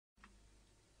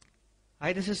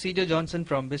Hi, this is CJ Johnson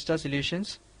from Bista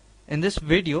Solutions. In this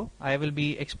video, I will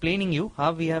be explaining you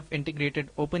how we have integrated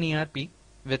OpenERP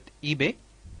with eBay.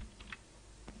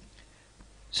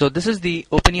 So this is the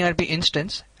OpenERP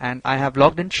instance and I have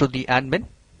logged in through the admin.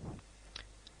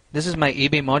 This is my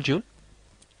eBay module.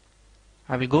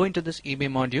 I will go into this eBay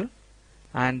module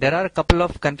and there are a couple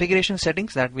of configuration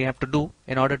settings that we have to do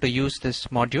in order to use this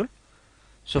module.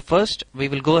 So first we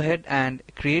will go ahead and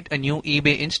create a new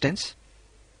eBay instance.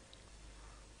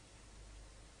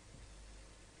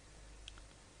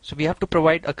 So we have to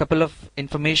provide a couple of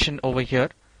information over here,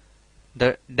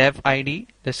 the dev ID,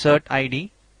 the cert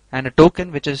ID and a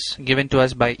token which is given to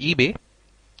us by eBay.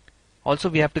 Also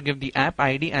we have to give the app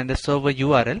ID and the server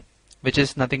URL, which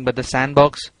is nothing but the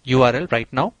sandbox URL right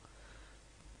now.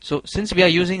 So since we are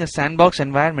using a sandbox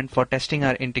environment for testing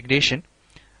our integration,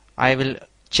 I will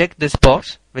check this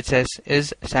box which says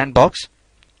is sandbox.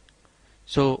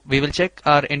 So we will check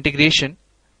our integration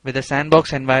with the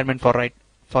sandbox environment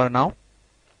for now.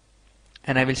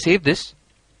 And I will save this.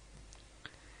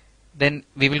 Then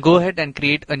we will go ahead and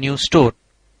create a new store.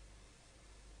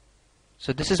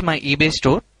 So this is my eBay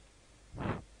store.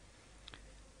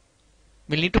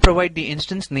 We'll need to provide the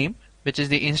instance name, which is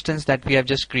the instance that we have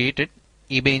just created,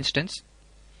 eBay instance.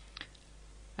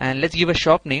 And let's give a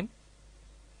shop name.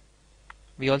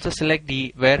 We also select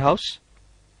the warehouse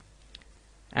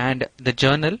and the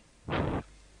journal.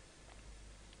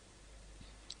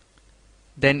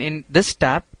 Then in this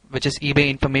tab, which is eBay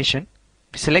information,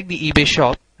 we select the eBay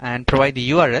shop and provide the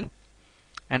URL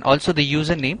and also the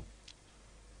username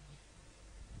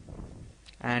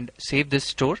and save this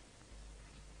store.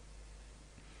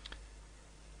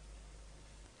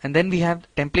 And then we have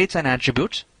templates and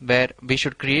attributes where we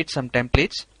should create some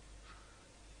templates.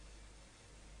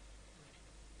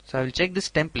 So I will check this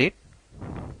template.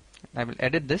 I will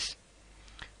edit this.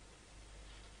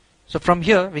 So from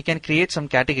here we can create some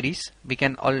categories. We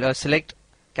can select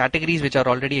categories which are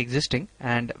already existing,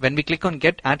 and when we click on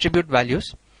get attribute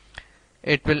values,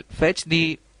 it will fetch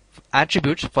the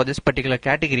attributes for this particular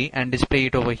category and display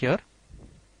it over here.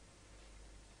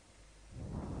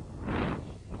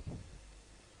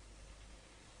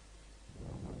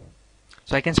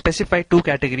 So I can specify two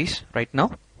categories right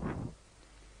now.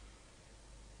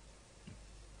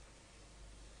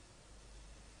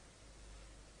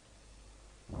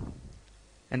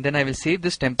 And then I will save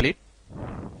this template.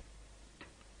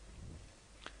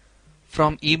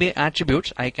 From eBay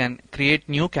attributes, I can create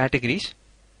new categories.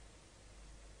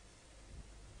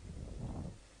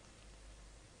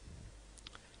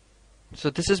 So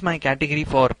this is my category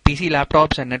for PC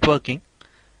laptops and networking,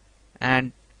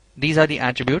 and these are the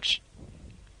attributes.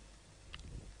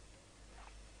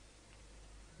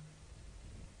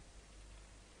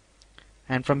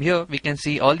 And from here we can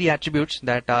see all the attributes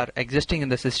that are existing in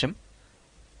the system.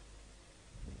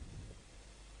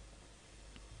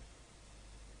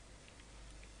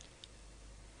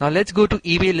 Now let's go to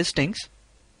eBay listings,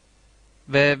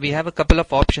 where we have a couple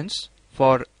of options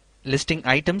for listing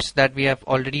items that we have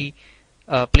already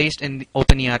placed in the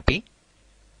OpenERP.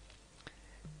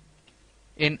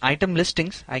 In item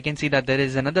listings, I can see that there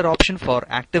is another option for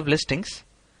active listings.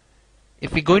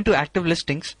 If we go into active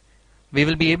listings, we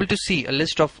will be able to see a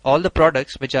list of all the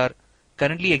products which are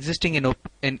currently existing in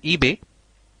eBay.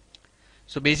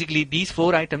 So basically these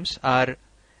 4 items are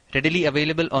readily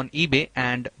available on eBay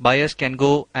and buyers can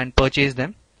go and purchase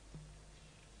them.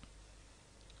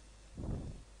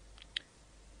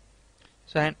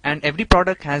 So and every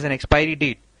product has an expiry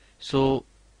date. So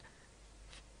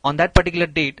on that particular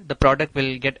date the product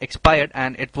will get expired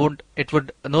and it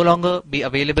would no longer be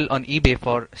available on eBay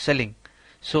for selling.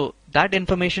 So that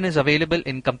information is available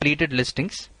in completed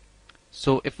listings.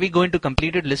 So if we go into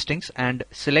completed listings and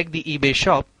select the eBay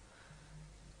shop,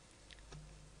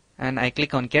 and I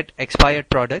click on get expired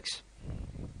products,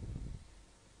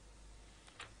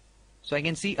 so I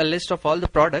can see a list of all the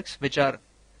products which are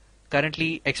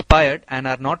currently expired and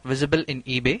are not visible in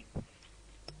eBay.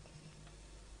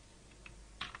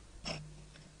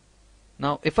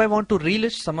 Now if I want to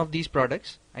relist some of these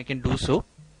products, I can do so.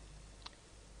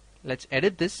 Let's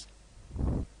edit this,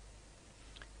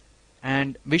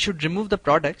 and we should remove the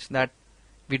products that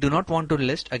we do not want to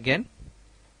list again.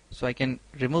 So I can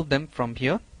remove them from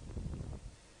here.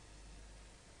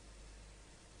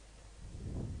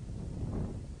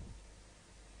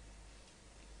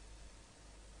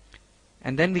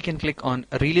 And then we can click on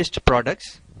relist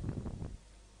products.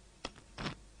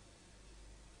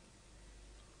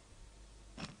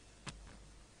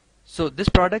 So this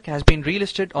product has been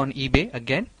relisted on eBay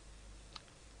again,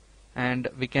 and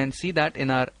we can see that in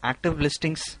our active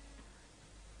listings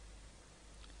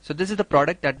So this is the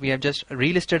product that we have just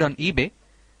relisted on eBay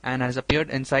and has appeared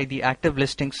inside the active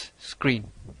listings screen.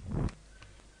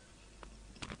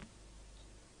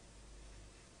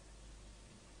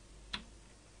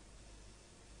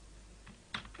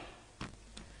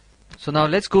 So now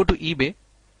let's go to eBay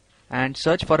and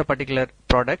search for a particular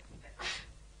product.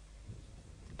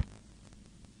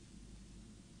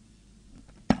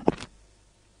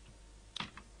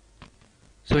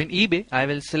 So in eBay, I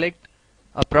will select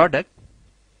a product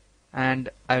and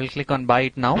I will click on buy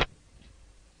it now.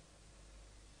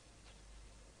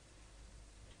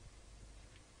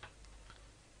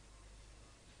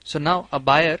 So now a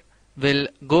buyer will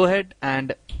go ahead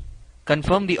and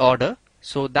confirm the order.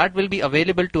 So that will be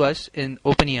available to us in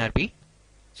OpenERP.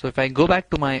 So if I go back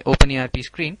to my OpenERP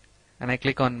screen and I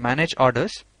click on manage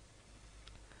orders,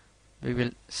 we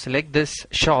will select this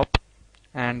shop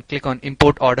and click on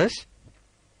import orders.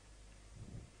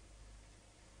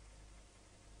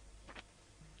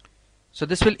 So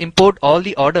this will import all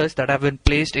the orders that have been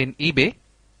placed in eBay,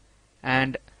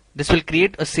 and this will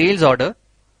create a sales order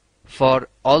for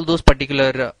all those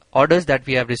particular orders that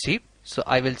we have received. So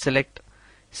I will select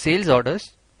sales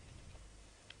orders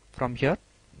from here.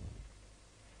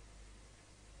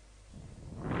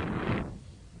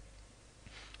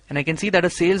 And I can see that a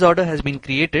sales order has been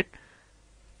created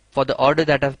for the order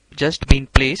that have just been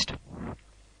placed.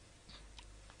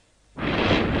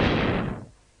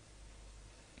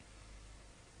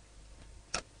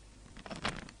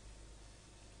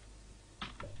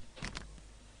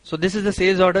 So this is the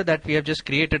sales order that we have just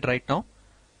created right now.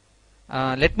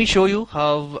 Let me show you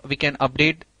how we can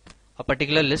update a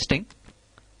particular listing.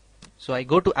 So I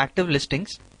go to active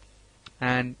listings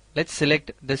and let's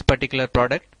select this particular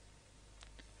product.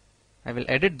 I will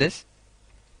edit this.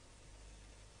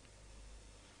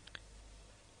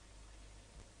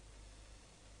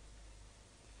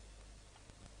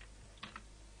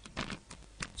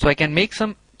 So I can make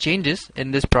some changes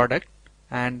in this product,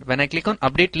 and when I click on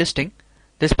update listing,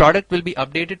 this product will be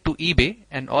updated to eBay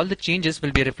and all the changes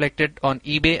will be reflected on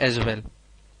eBay as well.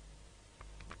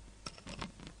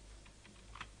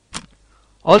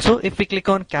 Also, if we click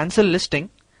on cancel listing,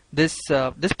 this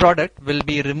product will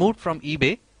be removed from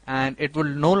eBay and it will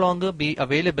no longer be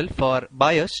available for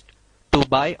buyers to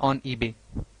buy on eBay.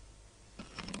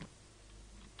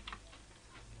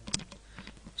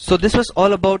 So this was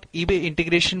all about eBay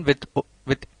integration with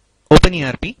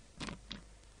OpenERP.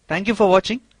 Thank you for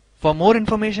watching. For more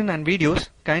information and videos,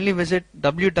 kindly visit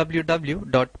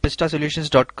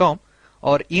www.bistasolutions.com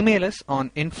or email us on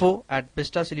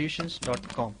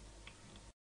info@bistasolutions.com.